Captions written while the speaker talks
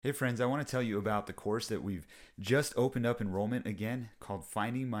Hey friends, I want to tell you about the course that we've just opened up enrollment again called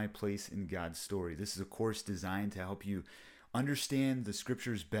Finding My Place in God's Story. This is a course designed to help you understand the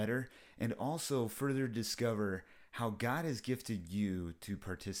scriptures better and also further discover how God has gifted you to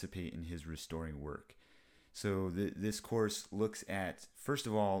participate in his restoring work. So, this course looks at, first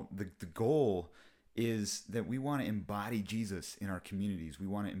of all, the goal is that we want to embody Jesus in our communities. We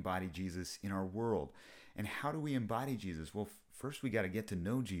want to embody Jesus in our world. And how do we embody Jesus? Well, first we got to get to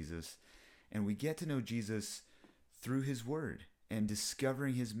know Jesus, and we get to know Jesus through his word and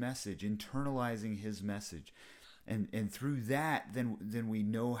discovering his message, internalizing his message. And through that, then we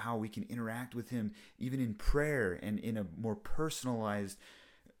know how we can interact with him even in prayer and in a more personalized,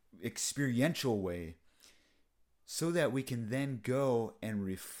 experiential way, so that we can then go and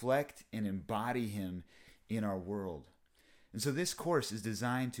reflect and embody him in our world. And so this course is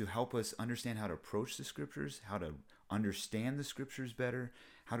designed to help us understand how to approach the scriptures, how to understand the scriptures better,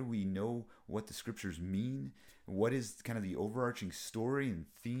 how do we know what the scriptures mean, what is kind of the overarching story and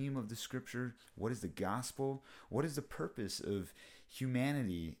theme of the scripture, what is the gospel, what is the purpose of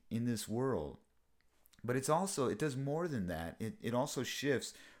humanity in this world. But it does more than that. It also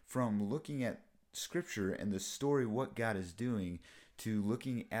shifts from looking at scripture and the story, what God is doing, to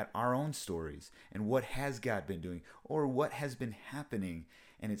looking at our own stories and what has God been doing or what has been happening.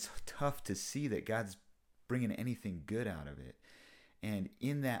 And it's tough to see that God's bringing anything good out of it. And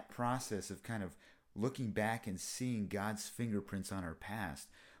in that process of kind of looking back and seeing God's fingerprints on our past,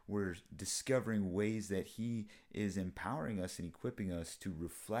 we're discovering ways that he is empowering us and equipping us to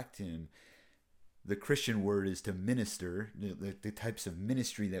reflect him. The Christian word is to minister, the types of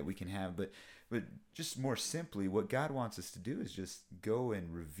ministry that we can have, but just more simply, what God wants us to do is just go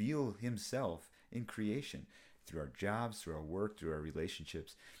and reveal himself in creation through our jobs, through our work, through our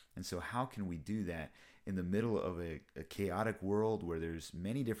relationships. And so how can we do that in the middle of a chaotic world where there's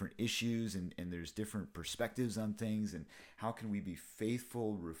many different issues and there's different perspectives on things, and how can we be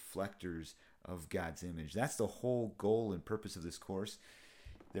faithful reflectors of God's image? That's the whole goal and purpose of this course.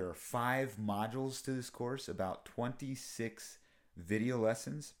 There are 5 modules to this course, about 26 video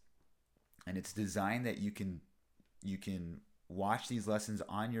lessons, and it's designed that you can watch these lessons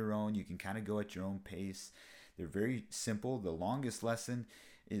on your own. You can kind of go at your own pace. They're very simple. The longest lesson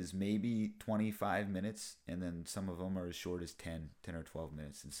is maybe 25 minutes, and then some of them are as short as 10 or 12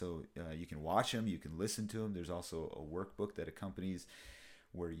 minutes. And so you can watch them, you can listen to them. There's also a workbook that accompanies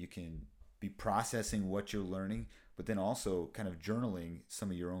where you can be processing what you're learning, but then also kind of journaling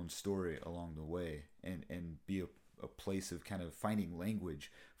some of your own story along the way, and be a place of kind of finding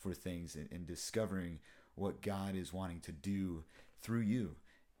language for things and discovering what God is wanting to do through you.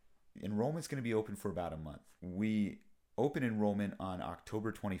 Enrollment's going to be open for about a month. We open enrollment on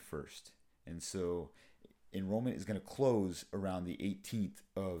October 21st. And so enrollment is going to close around the 18th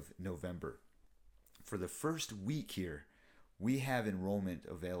of November. For the first week here, we have enrollment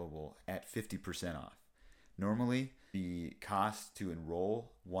available at 50% off. Normally, the cost to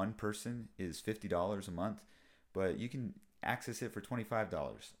enroll one person is $50 a month, but you can access it for $25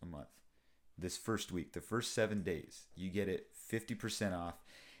 a month. This first week, the first 7 days, you get it 50% off.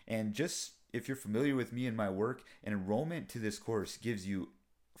 And just if you're familiar with me and my work, an enrollment to this course gives you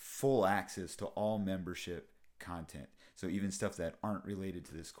full access to all membership content. So even stuff that aren't related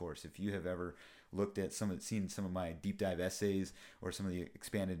to this course. If you have ever looked at seen some of my deep dive essays or some of the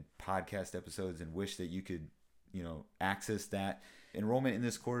expanded podcast episodes and wish that you could, access that, enrollment in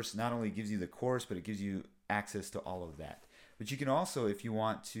this course not only gives you the course, but it gives you access to all of that. But you can also, if you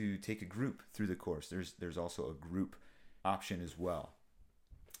want to take a group through the course, there's also a group option as well.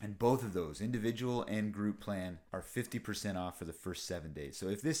 And both of those, individual and group plan, are 50% off for the first 7 days. So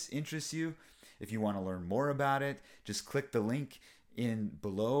if this interests you, if you want to learn more about it, just click the link in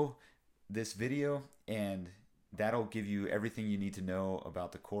below this video, and that'll give you everything you need to know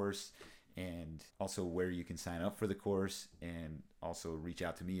about the course, and also where you can sign up for the course, and also reach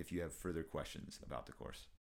out to me if you have further questions about the course.